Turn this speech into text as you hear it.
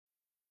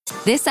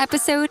This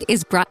episode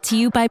is brought to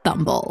you by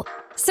Bumble.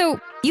 So,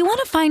 you want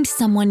to find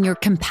someone you're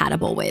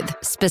compatible with,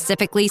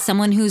 specifically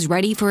someone who's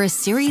ready for a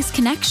serious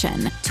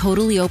connection,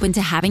 totally open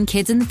to having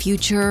kids in the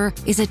future,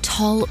 is a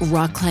tall,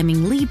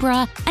 rock-climbing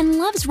Libra, and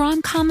loves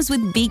rom-coms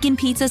with vegan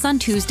pizzas on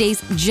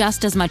Tuesdays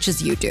just as much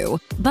as you do.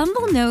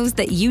 Bumble knows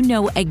that you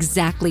know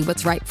exactly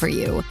what's right for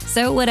you.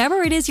 So whatever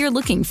it is you're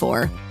looking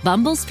for,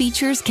 Bumble's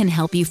features can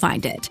help you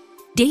find it.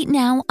 Date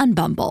now on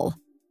Bumble.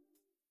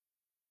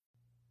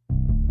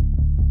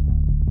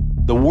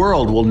 The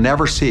world will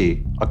never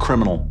see a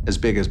criminal as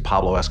big as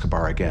Pablo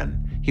Escobar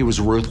again. He was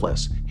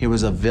ruthless. He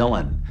was a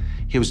villain.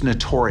 He was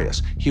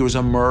notorious. He was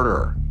a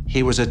murderer.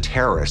 He was a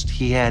terrorist.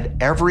 He had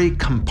every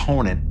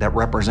component that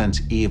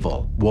represents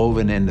evil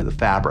woven into the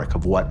fabric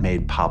of what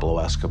made Pablo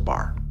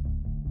Escobar.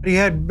 He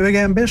had big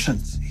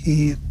ambitions.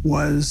 He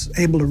was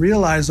able to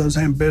realize those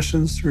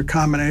ambitions through a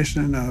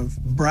combination of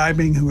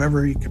bribing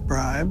whoever he could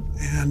bribe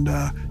and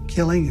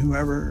killing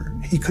whoever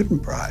he couldn't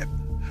bribe.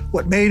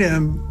 What made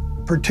him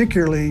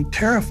particularly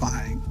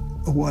terrifying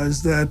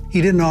was that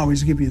he didn't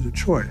always give you the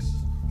choice.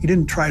 He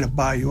didn't try to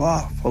buy you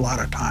off a lot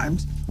of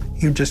times.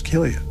 He would just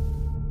kill you.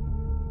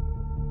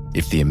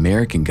 If the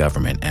American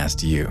government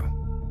asked you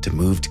to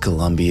move to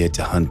Colombia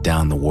to hunt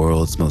down the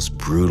world's most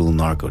brutal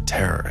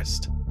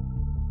narco-terrorist,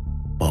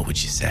 what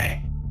would you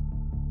say?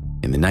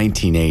 In the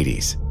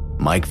 1980s,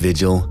 Mike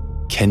Vigil,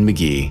 Ken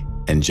McGee,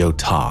 and Joe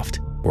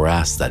Toft were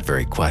asked that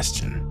very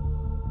question.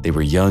 They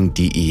were young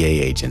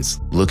DEA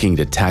agents looking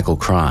to tackle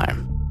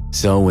crime.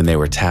 So when they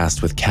were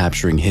tasked with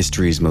capturing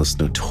history's most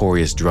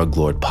notorious drug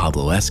lord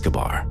Pablo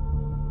Escobar,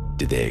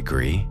 did they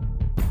agree?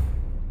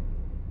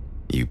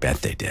 You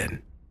bet they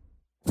did.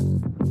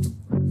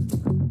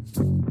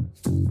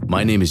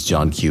 My name is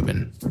John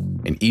Cuban,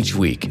 and each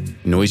week,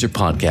 Noiser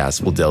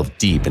Podcast will delve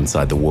deep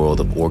inside the world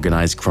of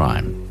organized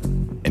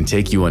crime and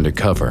take you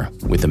undercover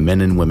with the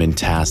men and women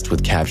tasked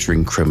with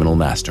capturing criminal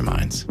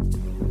masterminds.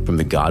 From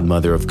the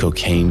godmother of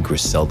cocaine,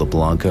 Griselda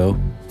Blanco,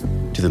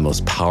 to the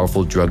most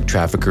powerful drug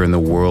trafficker in the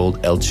world,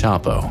 El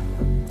Chapo,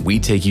 we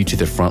take you to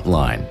the front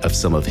line of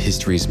some of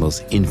history's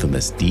most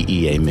infamous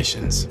DEA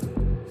missions.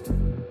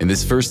 In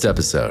this first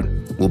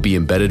episode, we'll be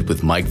embedded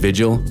with Mike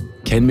Vigil,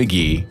 Ken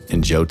McGee,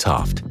 and Joe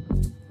Toft,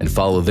 and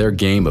follow their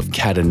game of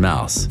cat and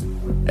mouse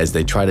as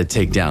they try to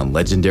take down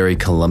legendary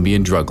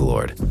Colombian drug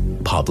lord,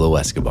 Pablo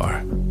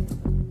Escobar.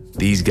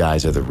 These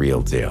guys are the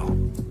real deal,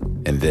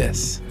 and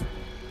this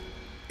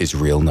is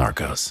Real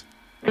Narcos.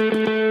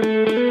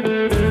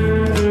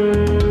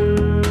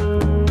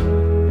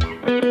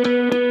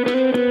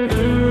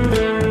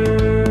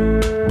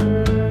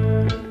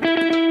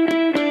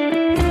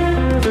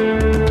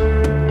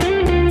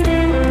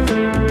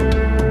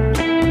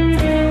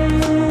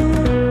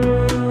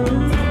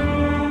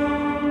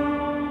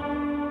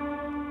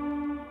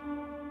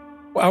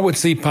 I would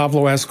see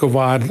Pablo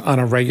Escobar on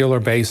a regular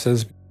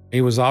basis.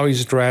 He was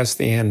always dressed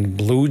in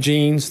blue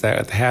jeans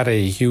that had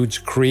a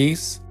huge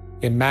crease,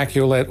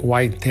 immaculate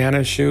white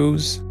tennis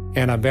shoes,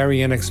 and a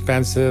very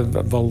inexpensive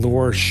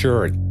velour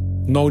shirt.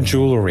 No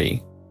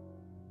jewelry.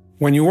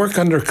 When you work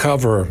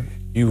undercover,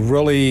 you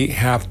really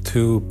have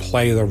to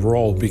play the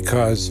role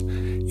because,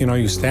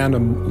 you stand to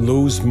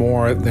lose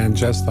more than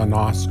just an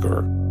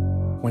Oscar.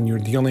 When you're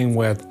dealing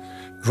with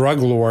drug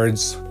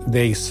lords,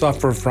 they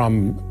suffer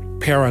from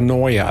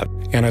paranoia.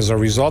 And as a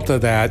result of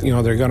that,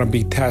 they're going to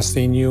be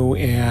testing you,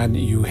 and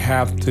you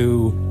have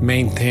to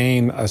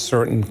maintain a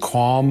certain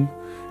calm.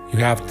 You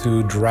have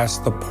to dress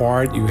the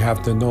part. You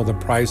have to know the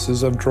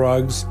prices of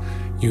drugs.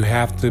 You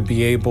have to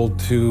be able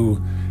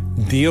to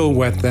deal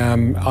with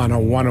them on a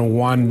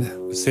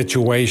one-on-one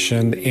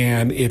situation.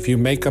 And if you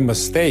make a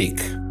mistake,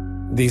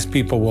 these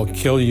people will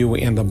kill you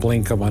in the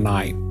blink of an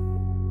eye.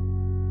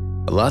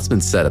 A lot's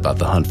been said about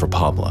the hunt for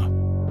Pablo.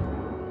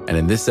 And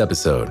in this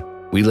episode,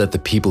 we let the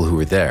people who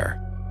were there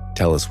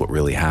tell us what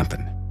really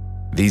happened.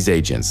 These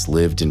agents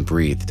lived and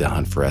breathed to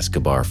hunt for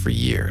Escobar for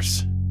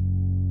years.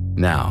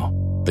 Now,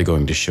 they're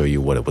going to show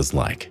you what it was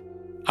like.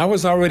 I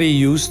was already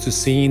used to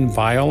seeing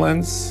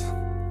violence,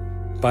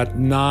 but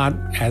not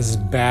as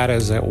bad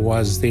as it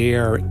was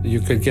there. You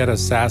could get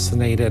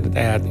assassinated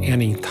at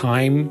any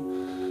time.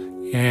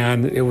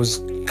 And it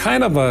was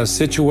kind of a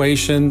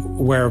situation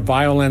where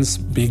violence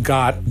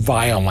begot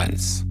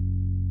violence.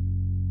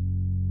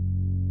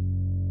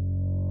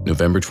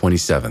 November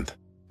 27th,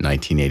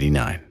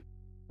 1989.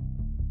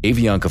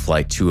 Avianca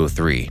Flight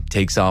 203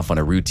 takes off on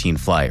a routine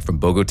flight from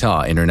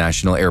Bogota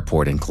International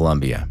Airport in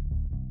Colombia.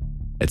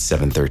 At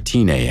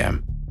 7:13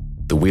 a.m.,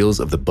 the wheels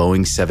of the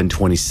Boeing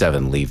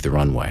 727 leave the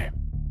runway.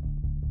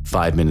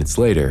 5 minutes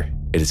later,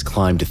 it has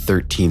climbed to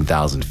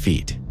 13,000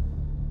 feet,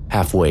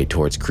 halfway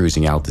towards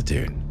cruising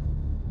altitude.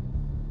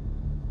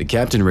 The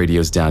captain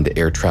radios down to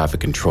air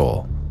traffic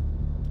control.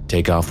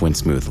 Takeoff went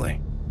smoothly,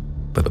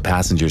 but the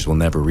passengers will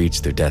never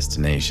reach their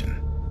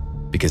destination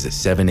because at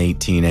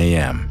 7:18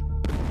 a.m.,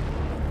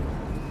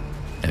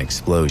 an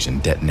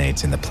explosion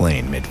detonates in the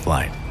plane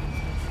mid-flight.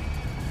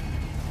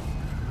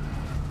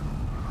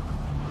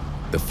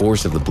 The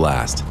force of the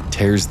blast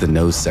tears the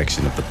nose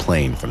section of the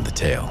plane from the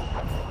tail.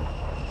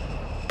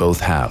 both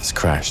halves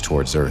crash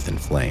towards Earth in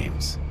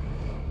flames.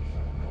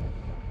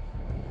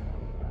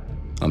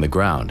 On the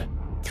ground,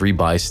 3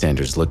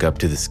 bystanders look up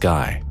to the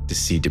sky to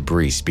see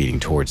debris speeding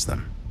towards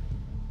them.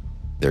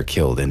 They're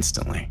killed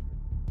instantly.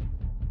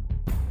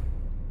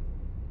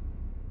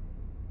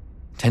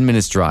 10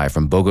 minutes drive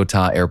from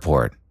Bogota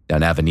Airport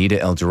down Avenida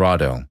El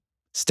Dorado,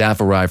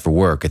 staff arrive for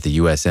work at the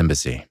U.S.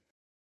 Embassy.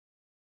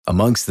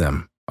 Amongst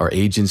them are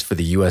agents for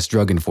the U.S.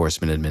 Drug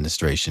Enforcement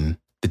Administration,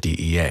 the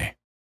DEA.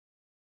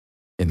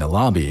 In the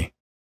lobby,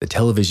 the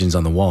televisions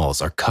on the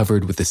walls are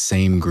covered with the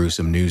same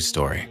gruesome news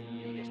story.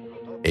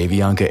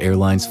 Avianca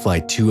Airlines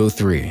Flight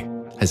 203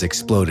 has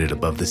exploded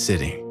above the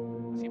city.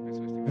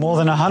 More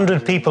than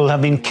 100 people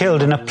have been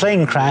killed in a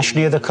plane crash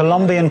near the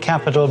Colombian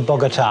capital,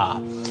 Bogota.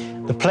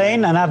 The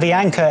plane, an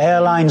Avianca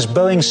Airlines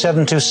Boeing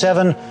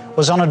 727,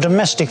 was on a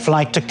domestic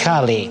flight to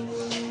Cali.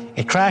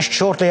 It crashed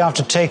shortly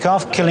after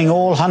takeoff, killing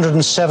all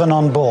 107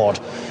 on board.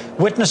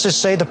 Witnesses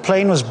say the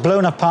plane was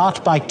blown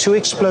apart by 2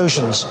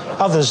 explosions,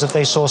 others that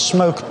they saw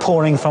smoke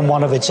pouring from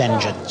one of its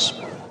engines.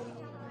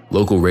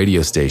 Local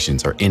radio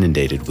stations are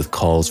inundated with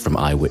calls from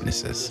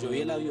eyewitnesses.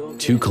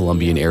 2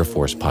 Colombian Air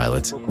Force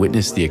pilots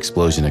witnessed the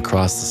explosion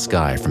across the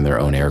sky from their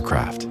own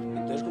aircraft.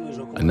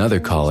 Another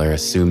caller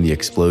assumed the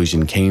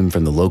explosion came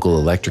from the local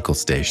electrical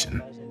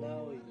station.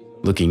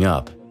 Looking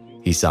up,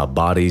 he saw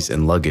bodies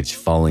and luggage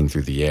falling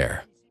through the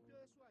air.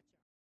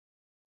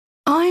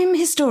 I'm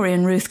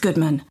historian Ruth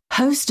Goodman,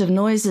 host of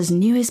Noiser's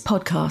newest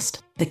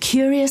podcast, The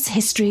Curious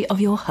History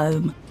of Your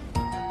Home.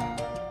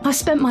 I've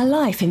spent my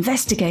life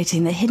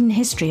investigating the hidden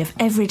history of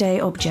everyday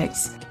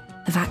objects.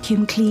 The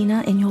vacuum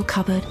cleaner in your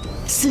cupboard,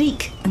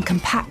 sleek and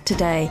compact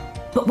today,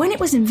 but when it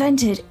was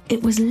invented,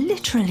 it was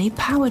literally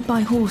powered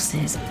by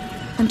horses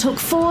and took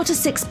 4 to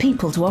 6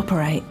 people to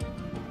operate.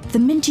 The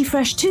minty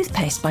fresh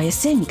toothpaste by your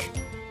sink.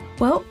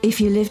 Well, if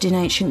you lived in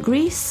ancient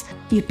Greece,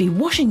 you'd be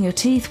washing your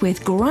teeth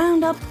with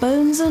ground up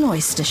bones and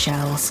oyster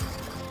shells.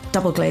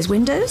 Double glazed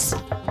windows?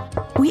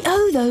 We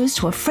owe those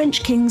to a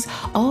French king's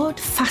odd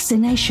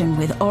fascination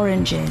with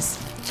oranges.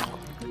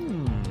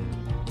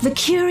 The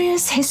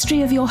Curious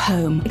History of Your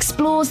Home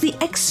explores the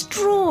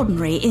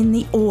extraordinary in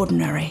the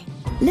ordinary.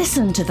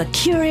 Listen to The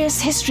Curious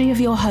History of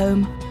Your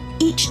Home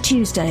each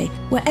Tuesday,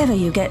 wherever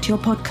you get your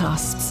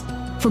podcasts.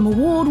 From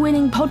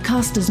award-winning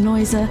podcasters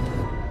Noiser,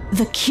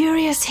 The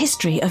Curious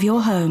History of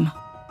Your Home.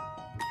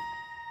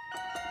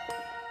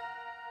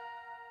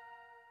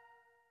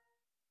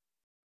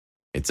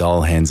 It's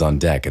all hands on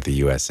deck at the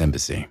U.S.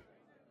 Embassy.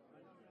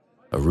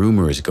 A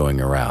rumor is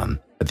going around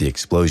that the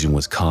explosion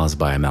was caused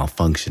by a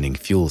malfunctioning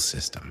fuel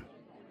system.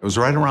 It was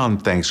right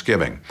around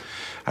Thanksgiving.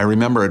 I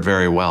remember it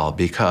very well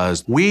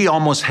because we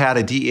almost had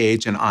a DEA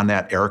agent on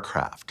that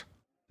aircraft.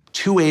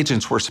 2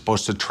 agents were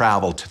supposed to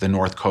travel to the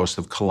north coast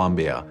of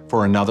Colombia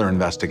for another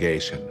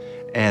investigation,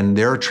 and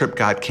their trip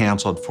got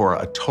canceled for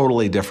a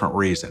totally different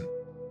reason.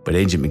 But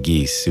Agent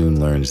McGee soon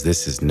learns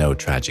this is no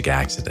tragic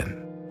accident.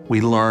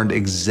 We learned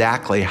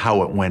exactly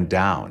how it went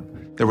down.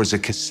 There was a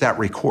cassette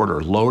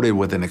recorder loaded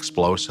with an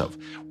explosive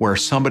where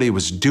somebody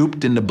was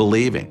duped into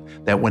believing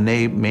that when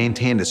they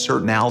maintained a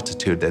certain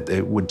altitude that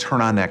they would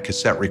turn on that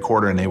cassette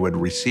recorder and they would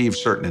receive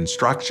certain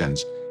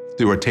instructions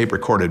through a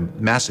tape-recorded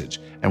message.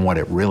 And what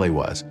it really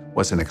was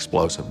an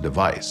explosive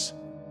device.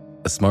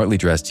 A smartly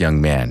dressed young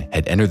man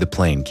had entered the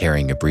plane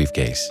carrying a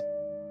briefcase,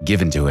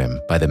 given to him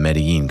by the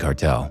Medellin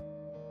cartel.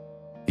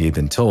 He had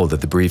been told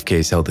that the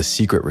briefcase held a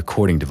secret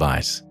recording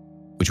device,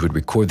 which would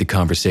record the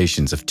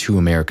conversations of 2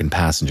 American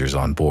passengers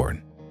on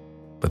board.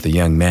 But the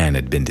young man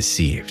had been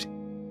deceived.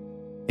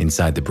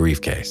 Inside the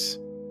briefcase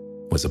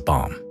was a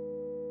bomb.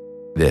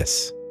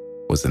 This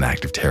was an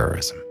act of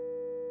terrorism.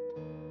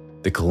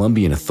 The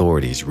Colombian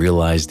authorities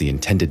realized the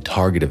intended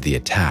target of the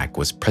attack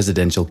was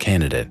presidential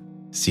candidate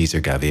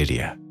Cesar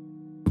Gaviria,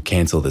 who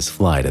canceled his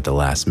flight at the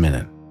last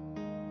minute.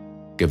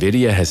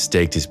 Gaviria has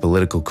staked his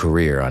political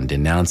career on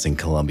denouncing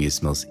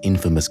Colombia's most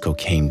infamous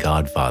cocaine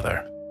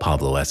godfather,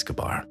 Pablo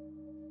Escobar.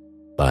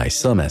 By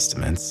some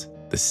estimates,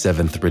 the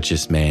 7th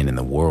richest man in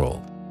the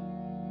world.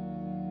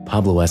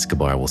 Pablo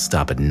Escobar will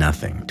stop at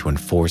nothing to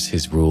enforce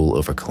his rule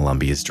over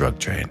Colombia's drug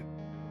trade.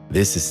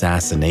 This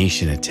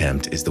assassination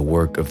attempt is the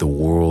work of the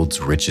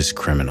world's richest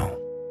criminal.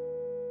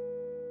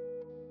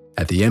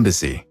 At the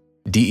embassy,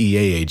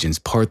 DEA agents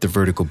part the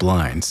vertical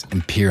blinds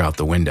and peer out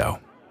the window.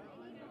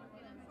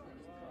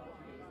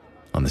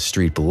 On the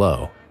street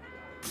below,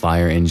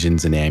 fire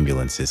engines and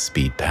ambulances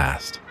speed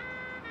past,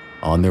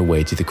 on their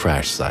way to the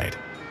crash site,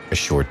 a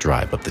short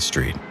drive up the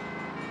street.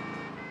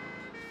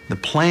 The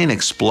plane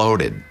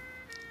exploded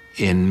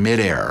in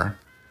midair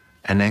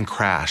and then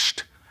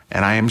crashed.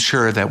 And I am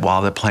sure that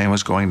while the plane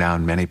was going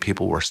down, many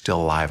people were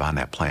still alive on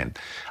that plane.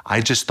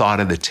 I just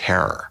thought of the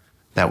terror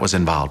that was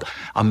involved.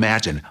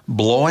 Imagine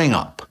blowing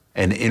up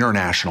an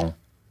international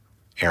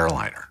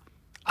airliner,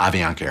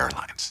 Avianca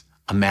Airlines.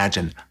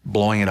 Imagine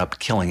blowing it up,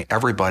 killing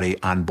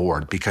everybody on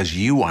board because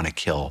you want to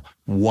kill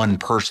one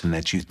person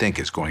that you think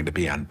is going to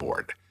be on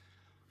board.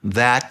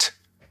 That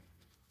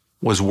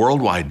was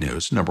worldwide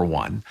news, number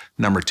one.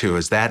 Number two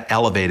is that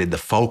elevated the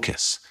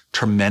focus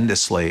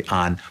tremendously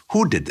on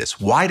who did this,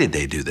 why did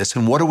they do this,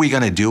 and what are we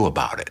going to do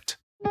about it?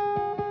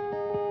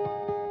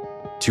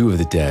 2 of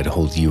the dead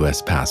hold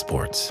U.S.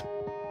 passports.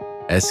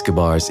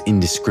 Escobar's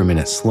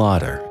indiscriminate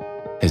slaughter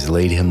has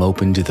laid him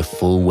open to the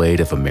full weight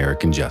of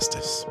American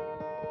justice.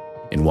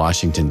 In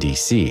Washington,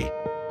 D.C.,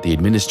 the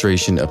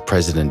administration of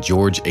President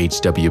George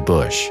H.W.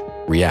 Bush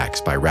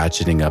reacts by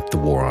ratcheting up the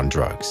war on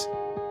drugs.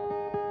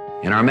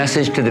 And our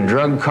message to the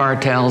drug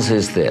cartels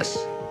is this: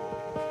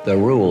 the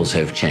rules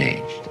have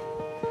changed.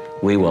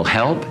 We will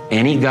help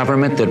any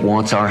government that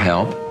wants our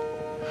help.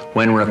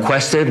 When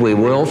requested, we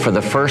will, for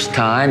the first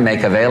time,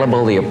 make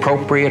available the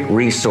appropriate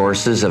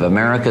resources of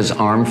America's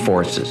armed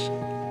forces.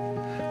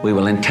 We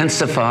will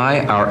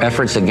intensify our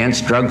efforts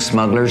against drug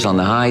smugglers on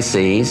the high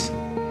seas,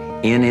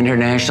 in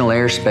international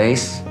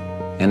airspace,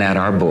 and at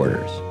our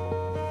borders.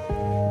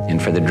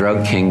 And for the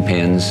drug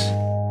kingpins,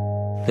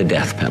 the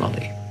death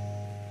penalty.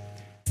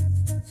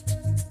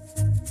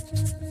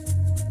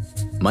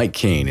 Mike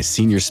Cain is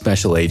senior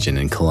special agent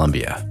in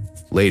Colombia,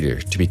 later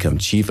to become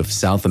chief of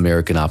South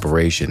American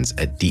operations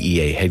at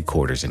DEA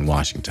headquarters in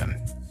Washington.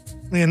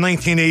 In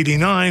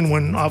 1989,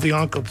 when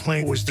Avianca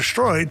plane was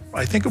destroyed,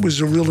 I think it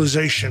was a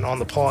realization on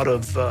the part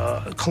of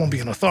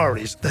Colombian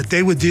authorities that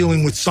they were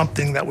dealing with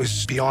something that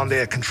was beyond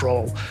their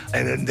control,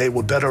 and they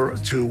were better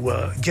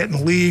to get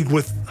in league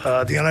with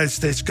the United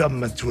States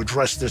government to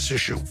address this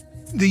issue.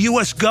 The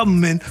U.S.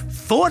 government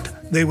thought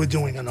they were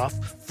doing enough,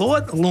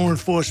 thought law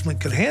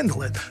enforcement could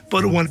handle it,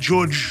 but when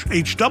George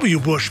H.W.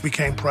 Bush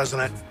became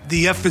president,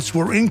 the efforts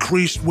were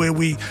increased where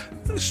we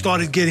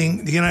started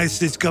getting the United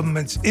States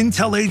government's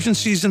intel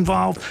agencies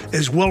involved,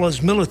 as well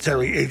as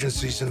military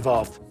agencies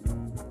involved.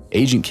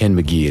 Agent Ken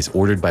McGee is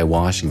ordered by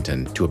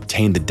Washington to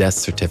obtain the death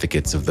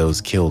certificates of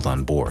those killed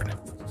on board.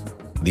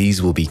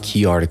 These will be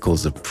key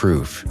articles of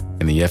proof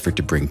in the effort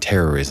to bring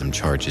terrorism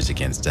charges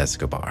against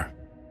Escobar.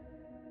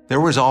 There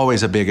was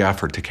always a big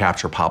effort to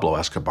capture Pablo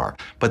Escobar,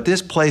 but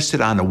this placed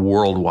it on a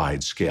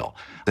worldwide scale.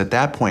 At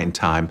that point in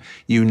time,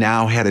 you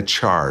now had a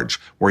charge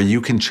where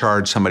you can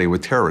charge somebody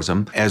with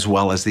terrorism as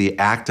well as the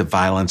act of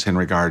violence in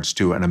regards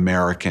to an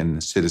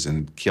American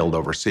citizen killed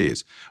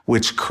overseas,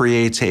 which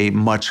creates a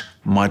much,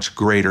 much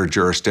greater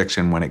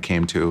jurisdiction when it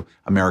came to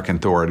American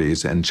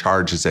authorities and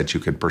charges that you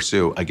could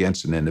pursue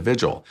against an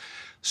individual.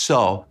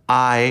 So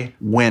I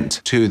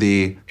went to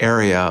the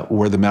area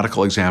where the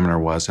medical examiner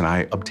was, and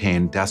I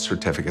obtained death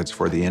certificates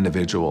for the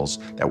individuals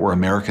that were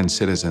American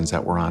citizens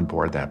that were on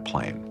board that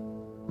plane.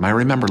 I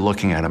remember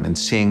looking at them and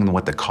seeing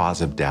what the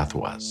cause of death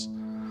was.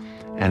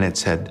 And it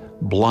said,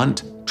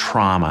 blunt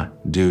trauma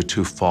due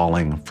to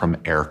falling from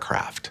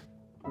aircraft.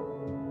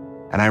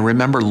 And I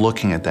remember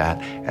looking at that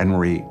and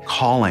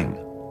recalling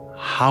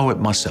how it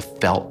must have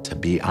felt to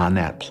be on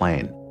that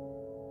plane.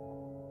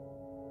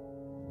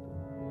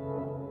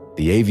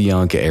 The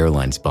Avianca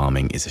Airlines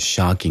bombing is a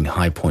shocking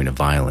high point of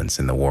violence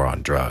in the war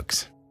on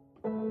drugs.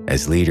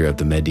 As leader of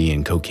the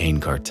Medellin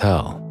cocaine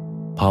cartel,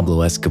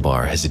 Pablo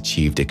Escobar has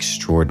achieved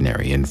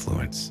extraordinary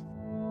influence.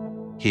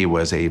 He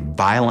was a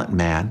violent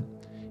man.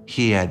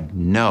 He had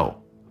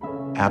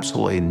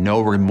absolutely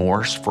no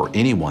remorse for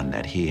anyone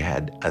that he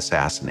had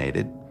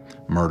assassinated,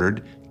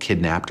 murdered,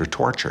 kidnapped, or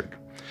tortured.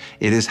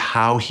 It is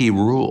how he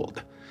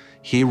ruled.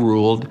 He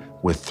ruled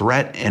with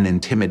threat and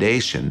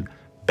intimidation,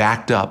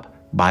 backed up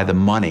by the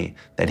money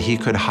that he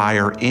could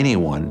hire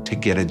anyone to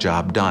get a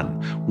job done,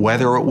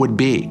 whether it would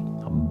be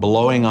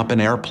blowing up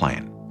an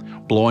airplane,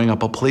 blowing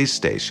up a police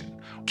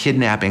station,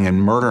 kidnapping and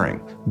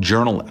murdering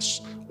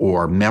journalists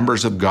or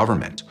members of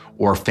government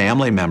or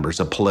family members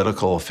of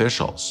political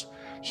officials.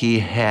 He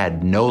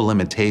had no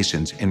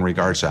limitations in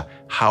regards to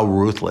how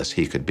ruthless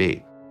he could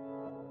be.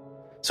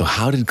 So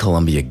how did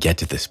Colombia get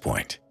to this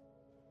point?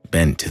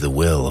 Bent to the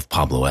will of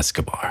Pablo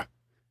Escobar.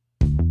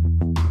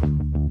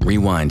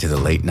 Rewind to the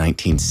late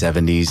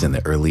 1970s and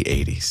the early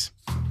 80s.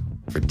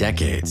 For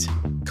decades,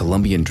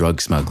 Colombian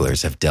drug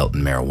smugglers have dealt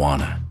in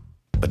marijuana.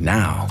 But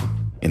now,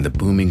 in the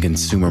booming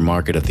consumer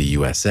market of the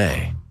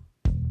USA,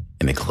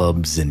 in the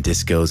clubs and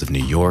discos of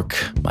New York,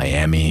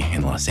 Miami,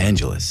 and Los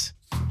Angeles,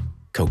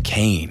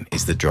 cocaine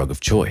is the drug of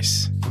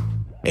choice.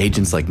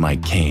 Agents like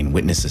Mike Cain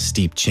witness a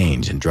steep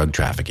change in drug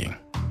trafficking.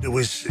 It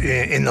was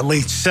in the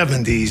late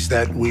 70s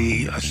that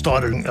we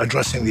started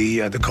addressing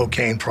the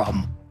cocaine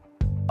problem.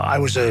 I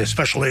was a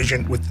special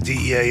agent with the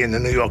DEA in the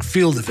New York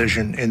Field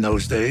Division in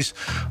those days.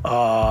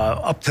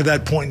 Up to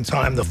that point in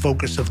time, the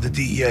focus of the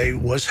DEA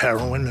was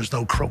heroin. There's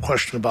no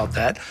question about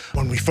that.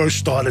 When we first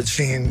started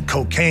seeing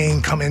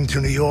cocaine come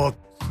into New York,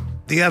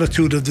 the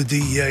attitude of the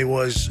DEA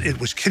was it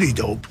was kiddie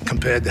dope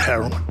compared to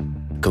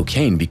heroin.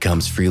 Cocaine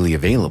becomes freely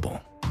available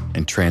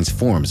and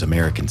transforms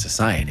American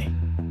society.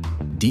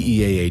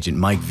 DEA agent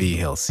Mike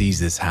Vigil sees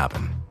this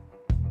happen.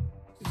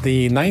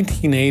 The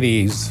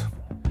 1980s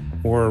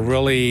were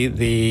really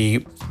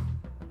the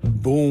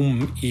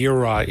boom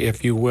era,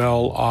 if you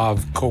will,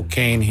 of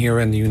cocaine here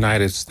in the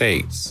United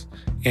States.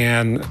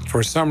 And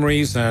for some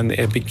reason,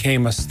 it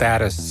became a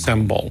status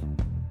symbol.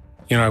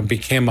 It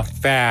became a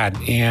fad,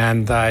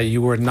 and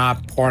you were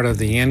not part of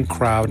the in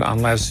crowd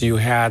unless you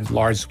had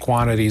large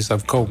quantities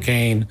of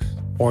cocaine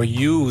or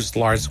used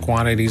large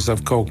quantities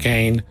of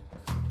cocaine,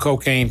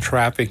 cocaine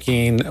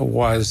trafficking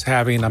was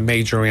having a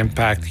major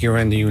impact here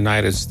in the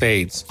United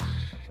States.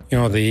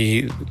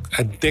 The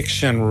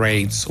addiction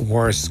rates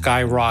were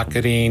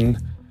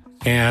skyrocketing.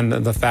 And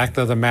the fact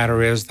of the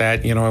matter is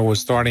that, it was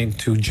starting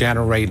to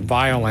generate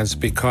violence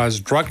because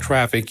drug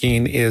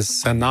trafficking is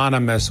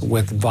synonymous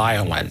with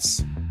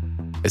violence.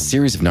 A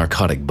series of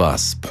narcotic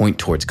busts point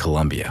towards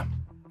Colombia.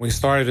 We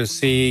started to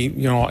see,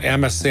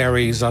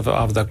 emissaries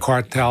of the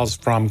cartels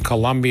from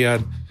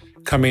Colombia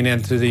coming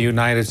into the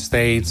United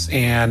States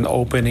and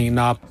opening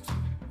up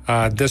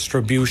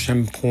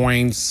distribution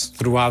points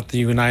throughout the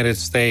United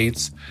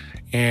States.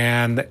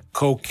 And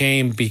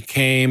cocaine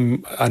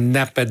became an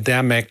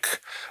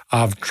epidemic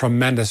of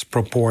tremendous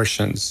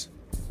proportions.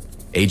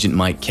 Agent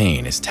Mike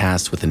Cain is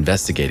tasked with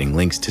investigating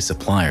links to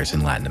suppliers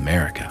in Latin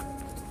America.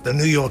 The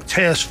New York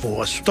Task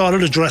Force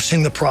started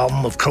addressing the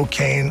problem of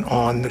cocaine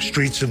on the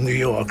streets of New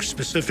York,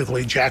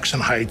 specifically Jackson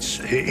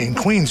Heights in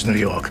Queens, New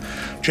York.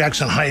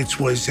 Jackson Heights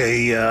was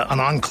an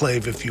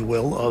enclave, if you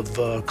will,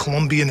 of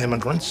Colombian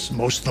immigrants,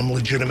 most of them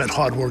legitimate,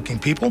 hardworking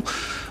people.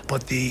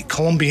 But the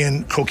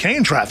Colombian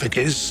cocaine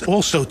traffickers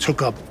also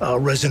took up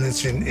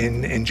residence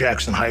in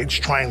Jackson Heights,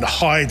 trying to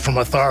hide from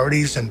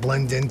authorities and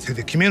blend into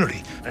the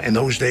community. In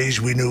those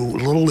days, we knew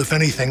little, if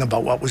anything,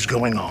 about what was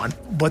going on.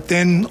 But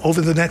then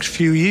over the next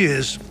few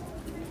years,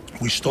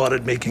 we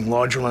started making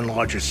larger and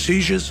larger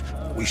seizures.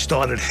 We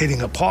started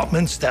hitting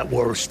apartments that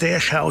were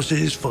stash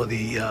houses for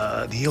the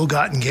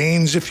ill-gotten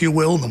gains, if you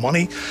will, the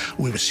money.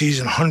 We were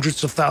seizing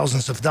hundreds of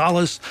thousands of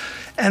dollars.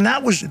 And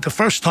that was the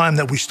first time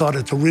that we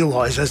started to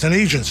realize as an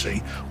agency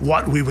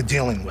what we were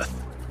dealing with.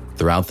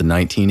 Throughout the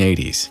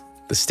 1980s,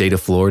 the state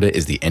of Florida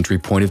is the entry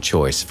point of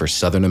choice for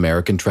Southern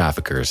American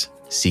traffickers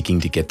seeking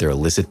to get their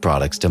illicit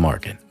products to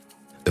market.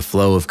 The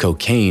flow of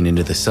cocaine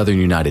into the southern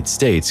United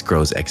States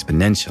grows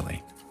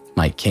exponentially.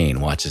 Mike Cain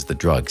watches the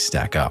drugs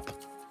stack up.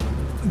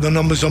 The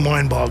numbers are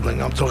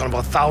mind-boggling. I'm talking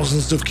about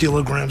thousands of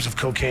kilograms of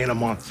cocaine a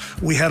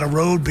month. We had a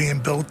road being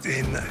built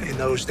in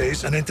those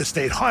days, an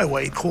interstate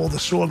highway called the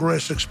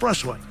Sawgrass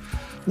Expressway.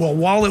 Well,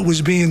 while it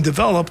was being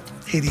developed,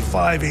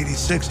 85,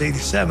 86,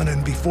 87,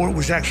 and before it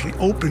was actually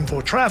open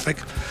for traffic,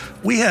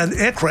 we had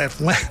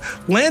aircraft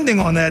landing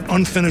on that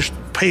unfinished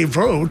paved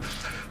road.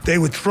 They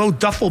would throw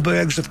duffel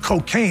bags of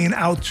cocaine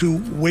out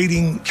to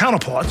waiting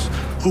counterparts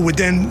who would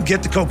then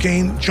get the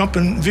cocaine, jump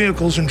in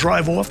vehicles and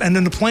drive off, and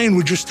then the plane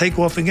would just take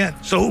off again.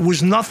 So it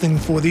was nothing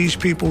for these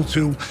people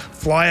to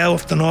fly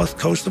off the north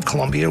coast of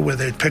Colombia where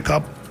they'd pick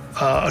up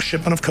a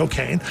shipment of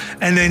cocaine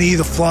and then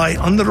either fly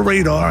under the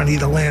radar and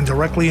either land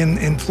directly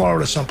in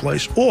Florida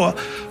someplace or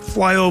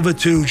fly over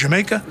to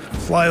Jamaica,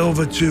 fly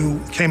over to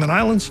Cayman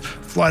Islands,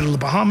 fly to the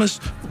Bahamas,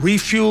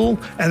 refuel,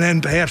 and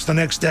then perhaps the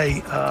next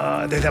day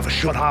they'd have a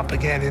short hop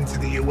again into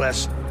the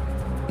U.S.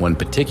 One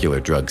particular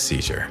drug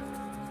seizure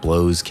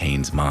blows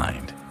Cain's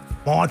mind.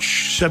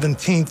 March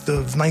 17th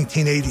of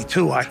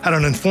 1982, I had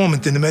an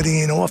informant in the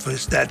Medellin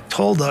office that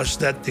told us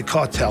that the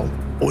cartel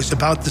was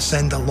about to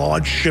send a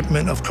large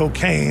shipment of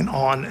cocaine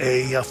on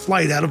a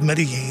flight out of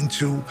Medellin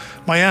to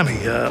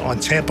Miami on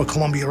Tampa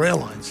Columbia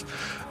Airlines.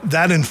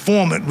 That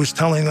informant was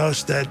telling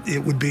us that it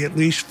would be at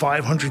least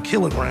 500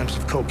 kilograms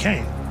of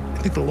cocaine. I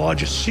think the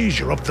largest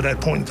seizure up to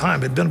that point in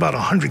time had been about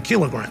 100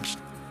 kilograms.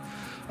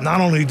 Not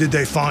only did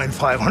they find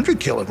 500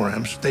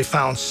 kilograms, they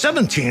found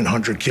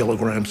 1,700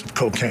 kilograms of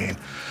cocaine.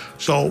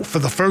 So for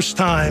the first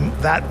time,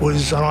 that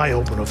was an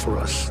eye-opener for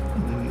us.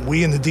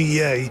 We in the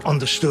DEA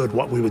understood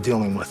what we were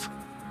dealing with.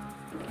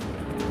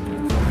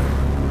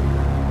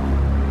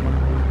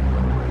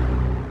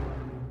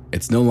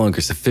 It's no longer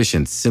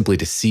sufficient simply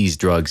to seize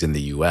drugs in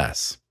the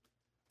U.S.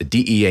 The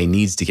DEA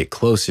needs to get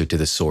closer to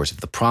the source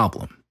of the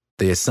problem.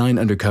 They assign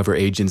undercover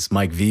agents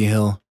Mike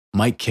Vigil,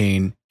 Mike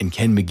Cain, and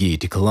Ken McGee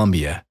to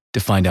Colombia to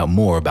find out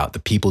more about the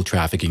people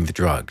trafficking the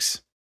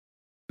drugs.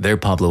 Their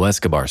Pablo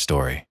Escobar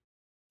story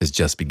has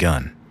just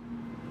begun.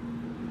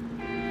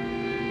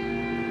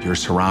 You're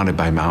surrounded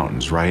by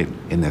mountains, right?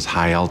 In this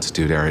high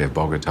altitude area of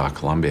Bogota,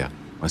 Colombia,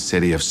 a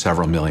city of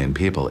several million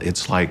people.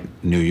 It's like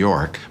New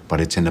York,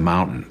 but it's in the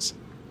mountains.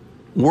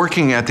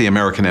 Working at the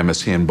American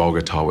Embassy in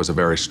Bogota was a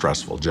very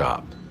stressful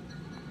job.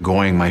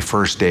 Going my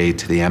first day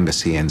to the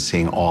embassy and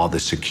seeing all the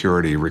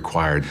security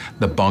required,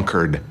 the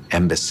bunkered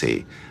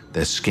embassy,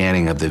 the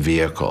scanning of the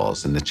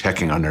vehicles and the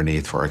checking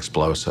underneath for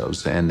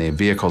explosives. And the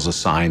vehicles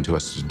assigned to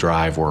us to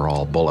drive were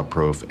all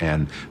bulletproof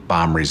and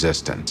bomb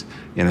resistant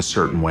in a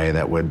certain way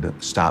that would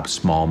stop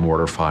small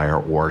mortar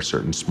fire or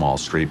certain small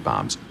street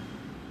bombs.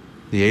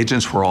 The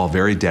agents were all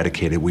very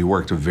dedicated. We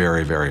worked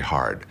very, very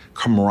hard.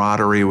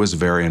 Camaraderie was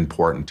very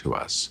important to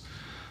us.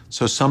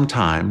 So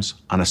sometimes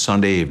on a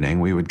Sunday evening,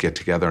 we would get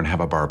together and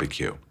have a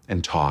barbecue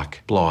and talk,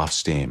 blow off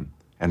steam,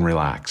 and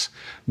relax.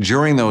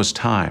 During those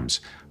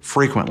times,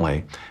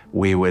 frequently,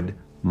 we would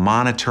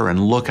monitor and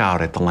look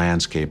out at the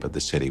landscape of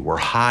the city. We're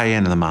high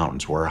in the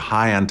mountains. We're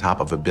high on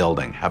top of a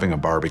building having a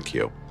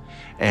barbecue.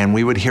 And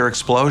we would hear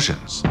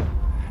explosions.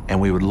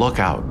 And we would look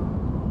out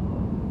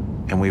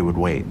and we would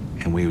wait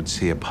and we would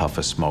see a puff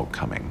of smoke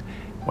coming.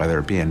 whether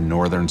it be in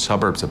northern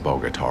suburbs of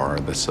Bogota or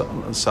the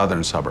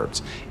southern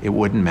suburbs. It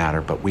wouldn't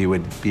matter, but we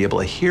would be able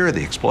to hear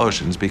the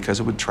explosions because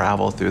it would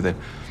travel through the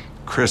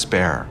crisp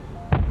air.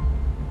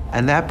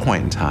 At that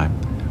point in time,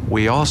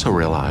 we also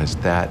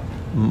realized that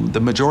the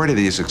majority of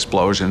these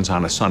explosions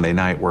on a Sunday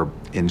night were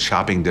in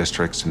shopping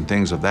districts and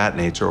things of that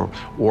nature,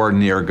 or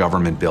near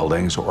government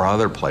buildings or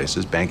other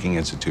places, banking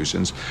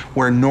institutions,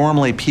 where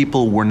normally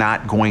people were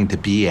not going to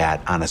be at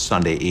on a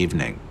Sunday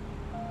evening.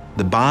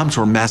 The bombs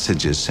were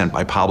messages sent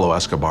by Pablo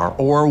Escobar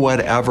or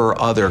whatever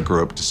other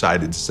group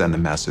decided to send a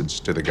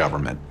message to the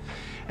government.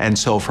 And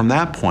so from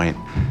that point,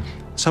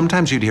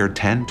 sometimes you'd hear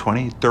 10,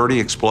 20, 30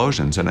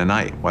 explosions in a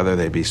night, whether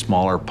they be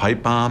smaller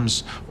pipe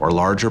bombs or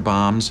larger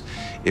bombs,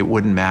 it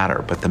wouldn't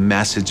matter, but the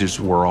messages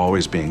were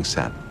always being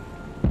sent.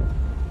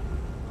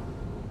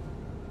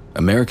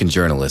 American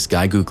journalist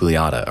Guy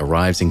Gugliotta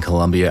arrives in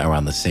Colombia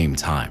around the same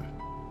time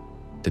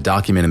to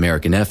document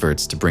American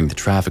efforts to bring the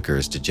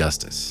traffickers to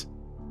justice.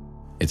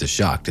 It's a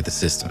shock to the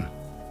system.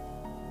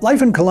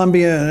 Life in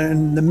Colombia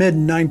in the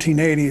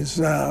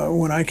mid-1980s,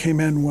 when I came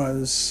in,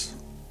 was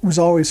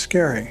always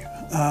scary.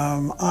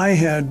 I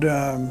had,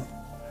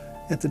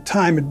 at the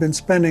time, had been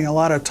spending a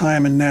lot of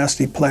time in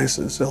nasty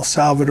places, El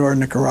Salvador,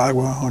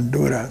 Nicaragua,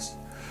 Honduras.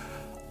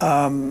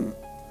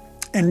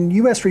 And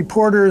U.S.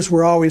 reporters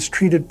were always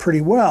treated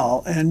pretty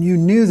well, and you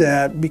knew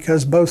that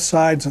because both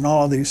sides in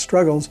all of these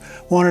struggles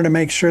wanted to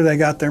make sure they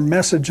got their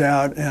message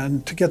out,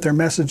 and to get their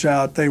message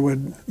out, they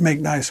would make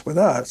nice with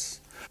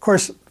us. Of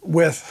course,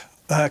 with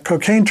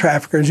cocaine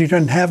traffickers, you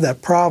didn't have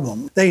that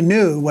problem. They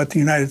knew what the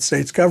United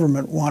States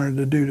government wanted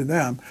to do to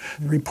them.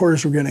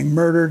 Reporters were getting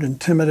murdered,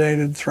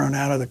 intimidated, thrown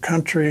out of the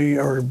country,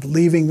 or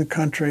leaving the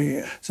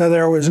country. So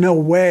there was no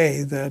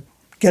way that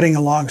getting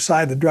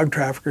alongside the drug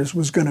traffickers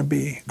was going to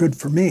be good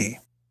for me.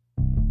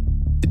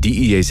 The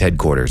DEA's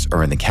headquarters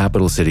are in the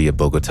capital city of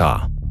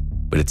Bogota,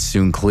 but it's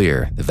soon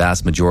clear the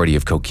vast majority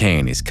of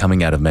cocaine is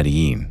coming out of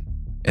Medellin,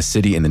 a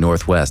city in the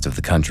northwest of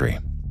the country.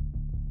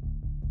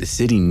 The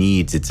city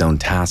needs its own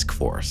task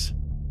force.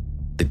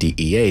 The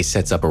DEA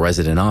sets up a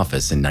resident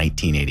office in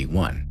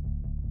 1981.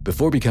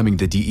 Before becoming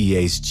the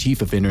DEA's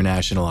chief of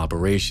international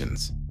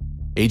operations,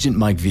 Agent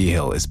Mike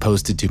Vigil is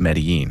posted to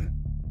Medellin.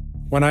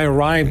 When I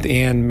arrived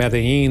in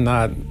Medellin,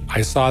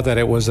 I saw that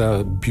it was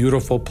a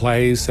beautiful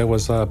place. It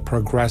was a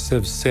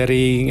progressive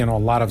city, a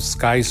lot of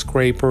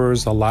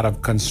skyscrapers, a lot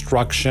of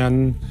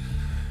construction.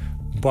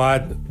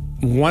 But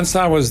once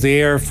I was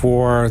there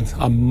for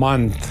a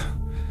month,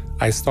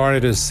 I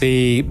started to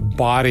see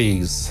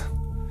bodies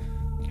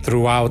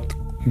throughout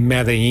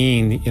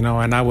Medellin,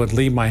 and I would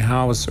leave my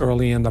house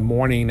early in the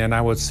morning and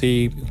I would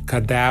see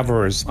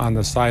cadavers on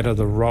the side of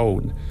the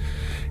road.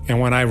 And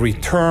when I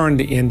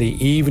returned in the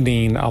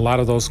evening, a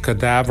lot of those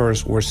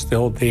cadavers were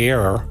still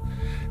there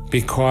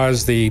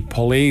because the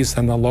police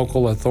and the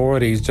local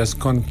authorities just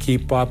couldn't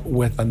keep up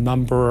with the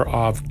number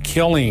of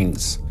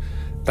killings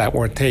that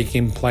were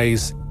taking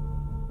place.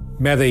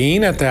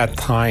 Medellin at that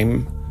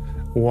time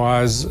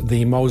was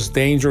the most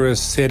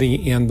dangerous city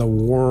in the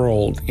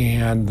world.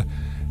 And,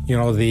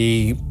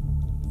 the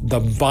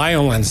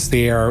violence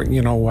there,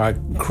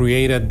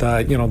 created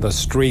the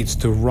streets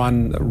to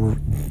run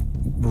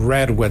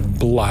red with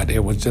blood. It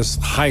was just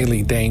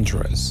highly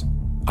dangerous.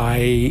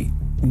 I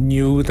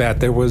knew that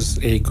there was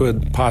a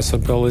good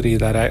possibility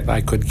that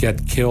I could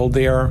get killed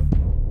there.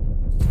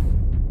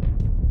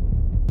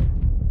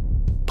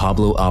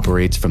 Pablo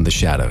operates from the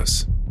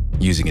shadows,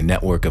 using a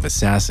network of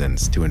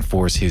assassins to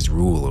enforce his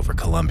rule over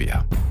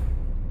Colombia.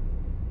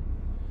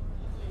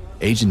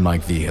 Agent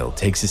Mike Vigil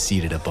takes a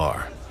seat at a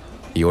bar.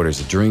 He orders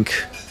a drink,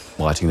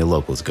 watching the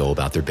locals go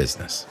about their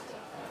business.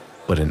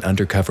 But an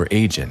undercover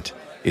agent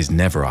is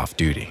never off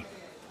duty.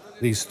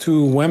 These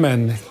two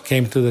women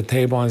came to the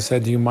table and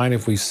said, "Do you mind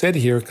if we sit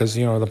here?" Because,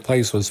 the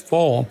place was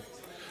full.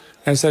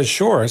 I said,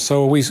 "Sure."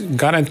 So we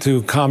got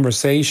into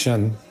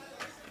conversation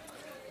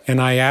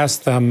and I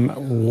asked them,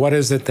 "What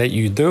is it that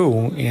you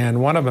do?"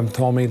 And one of them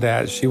told me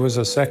that she was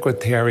a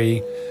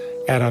secretary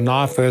at an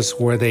office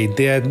where they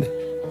did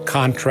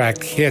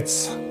contract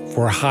hits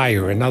for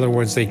hire. In other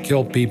words, they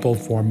killed people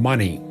for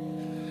money.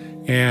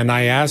 And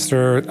I asked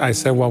her, I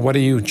said, "Well, what do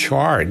you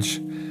charge?"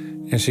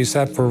 And she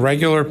said, "For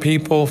regular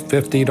people,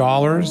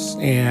 $50.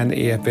 And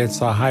if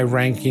it's a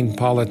high-ranking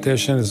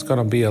politician, it's going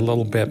to be a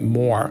little bit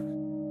more."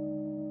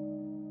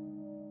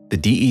 The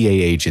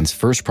DEA agent's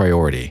first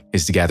priority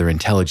is to gather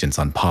intelligence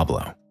on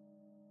Pablo.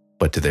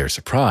 But to their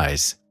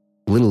surprise,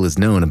 little is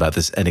known about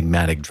this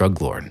enigmatic drug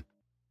lord.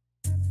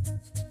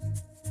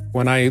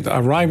 When I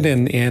arrived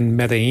in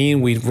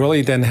Medellin, we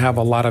really didn't have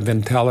a lot of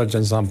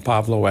intelligence on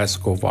Pablo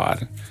Escobar.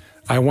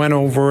 I went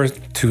over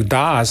to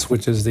DAS,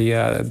 which is the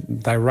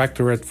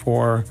Directorate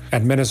for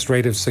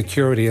Administrative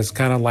Security. It's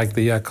kind of like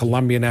the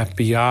Colombian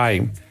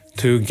FBI,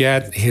 to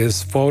get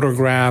his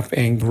photograph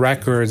and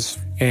records.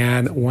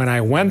 And when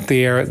I went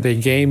there, they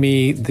gave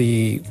me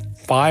the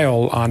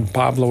file on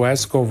Pablo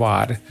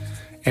Escobar,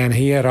 and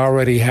he had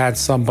already had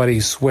somebody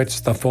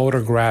switch the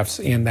photographs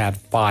in that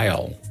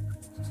file.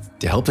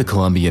 To help the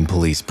Colombian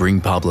police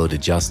bring Pablo to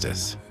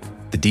justice,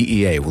 the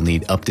DEA will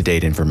need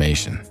up-to-date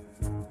information.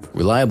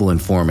 Reliable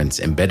informants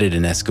embedded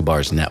in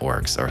Escobar's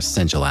networks are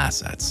essential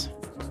assets.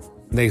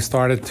 They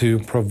started to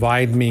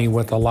provide me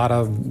with a lot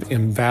of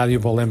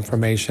invaluable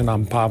information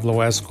on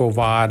Pablo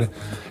Escobar,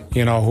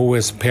 who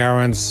his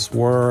parents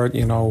were,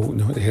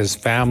 his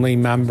family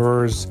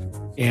members,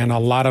 and a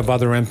lot of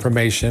other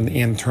information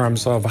in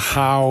terms of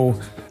how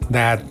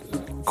that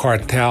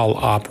cartel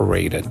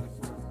operated.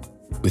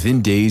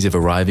 Within days of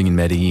arriving in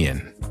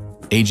Medellin,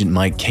 Agent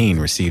Mike Kane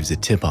receives a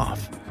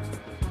tip-off.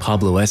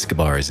 Pablo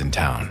Escobar is in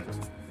town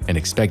and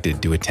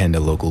expected to attend a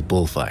local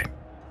bullfight.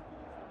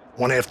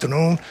 One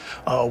afternoon,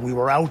 we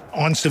were out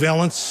on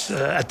surveillance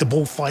at the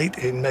bullfight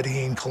in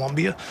Medellin,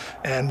 Colombia,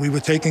 and we were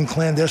taking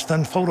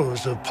clandestine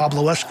photos of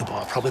Pablo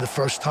Escobar, probably the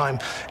first time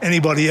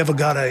anybody ever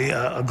got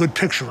a good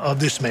picture of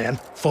this man,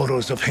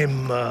 photos of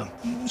him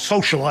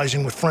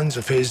socializing with friends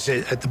of his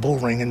at the bull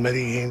ring in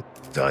Medellin.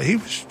 He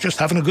was just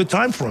having a good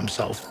time for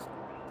himself.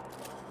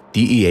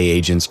 DEA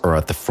agents are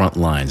at the front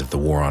lines of the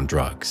war on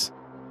drugs,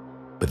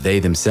 but they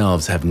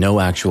themselves have no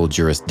actual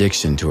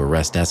jurisdiction to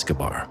arrest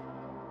Escobar.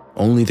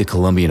 Only the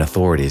Colombian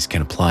authorities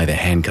can apply the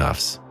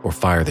handcuffs or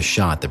fire the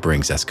shot that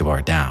brings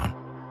Escobar down.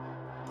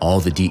 All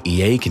the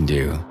DEA can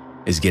do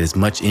is get as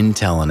much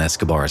intel on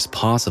Escobar as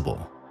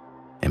possible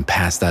and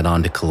pass that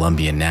on to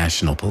Colombian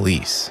National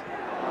Police.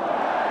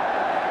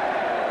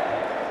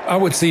 I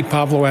would see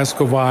Pablo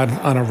Escobar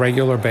on a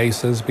regular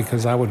basis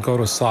because I would go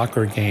to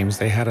soccer games.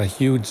 They had a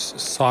huge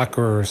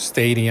soccer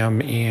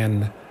stadium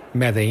in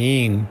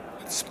Medellin.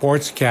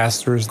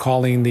 Sportscasters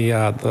calling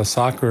the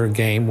soccer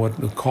game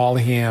would call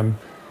him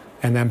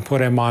and then put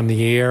him on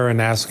the air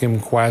and ask him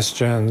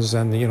questions.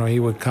 And, he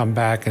would come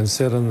back and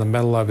sit in the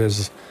middle of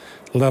his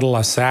little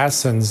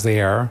assassins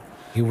there.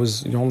 He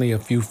was only a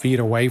few feet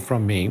away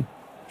from me.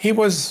 He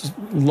was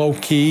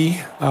low-key,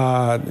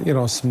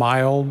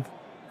 smiled,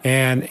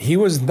 and he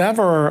was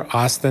never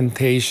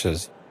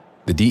ostentatious.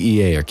 The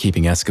DEA are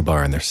keeping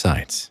Escobar in their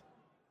sights,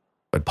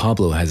 but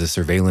Pablo has a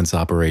surveillance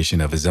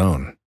operation of his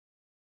own.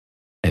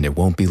 And it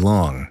won't be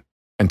long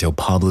until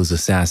Pablo's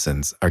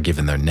assassins are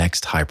given their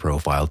next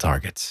high-profile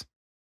targets.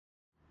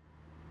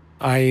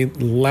 I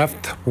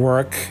left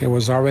work. It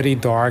was already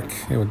dark.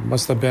 It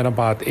must have been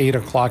about 8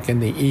 o'clock in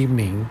the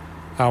evening.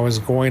 I was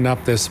going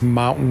up this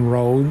mountain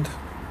road,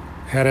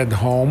 headed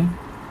home,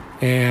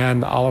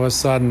 and all of a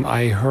sudden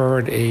I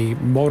heard a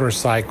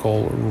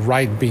motorcycle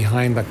right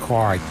behind the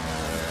car.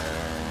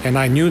 And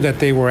I knew that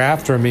they were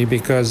after me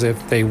because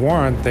if they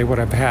weren't, they would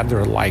have had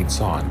their lights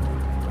on.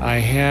 I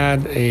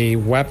had a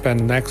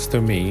weapon next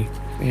to me,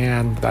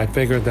 and I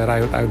figured that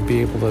I would be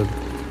able to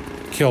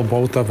kill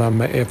both of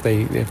them if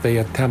they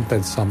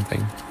attempted something.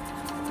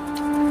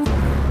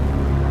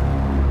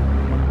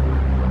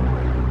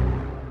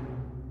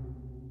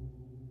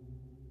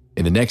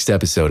 In the next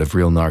episode of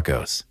Real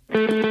Narcos,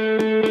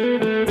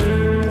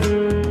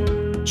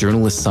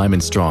 journalist Simon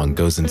Strong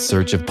goes in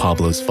search of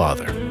Pablo's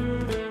father.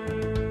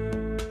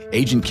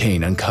 Agent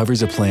Kane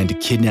uncovers a plan to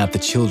kidnap the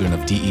children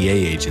of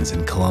DEA agents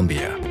in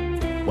Colombia,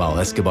 while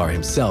Escobar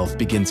himself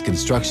begins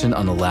construction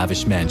on a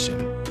lavish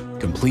mansion,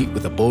 complete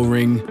with a bull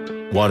ring,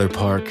 water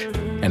park,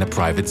 and a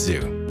private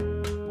zoo.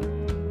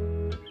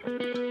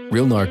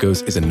 Real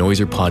Narcos is a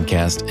Noiser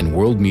podcast and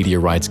World Media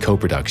Rights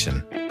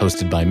co-production,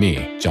 hosted by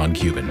me, John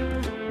Cuban.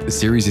 The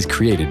series is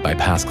created by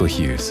Pascal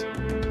Hughes,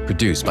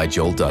 produced by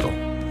Joel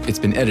Duddle. It's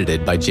been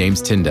edited by James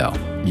Tyndall,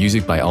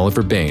 music by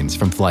Oliver Baines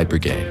from Flight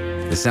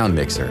Brigade. The sound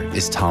mixer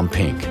is Tom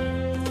Pink.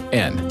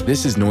 And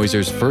this is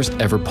Noiser's first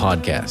ever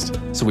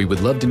podcast, so we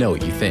would love to know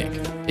what you think.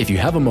 If you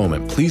have a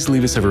moment, please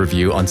leave us a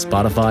review on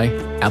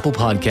Spotify, Apple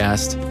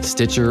Podcasts,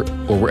 Stitcher,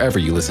 or wherever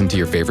you listen to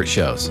your favorite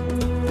shows.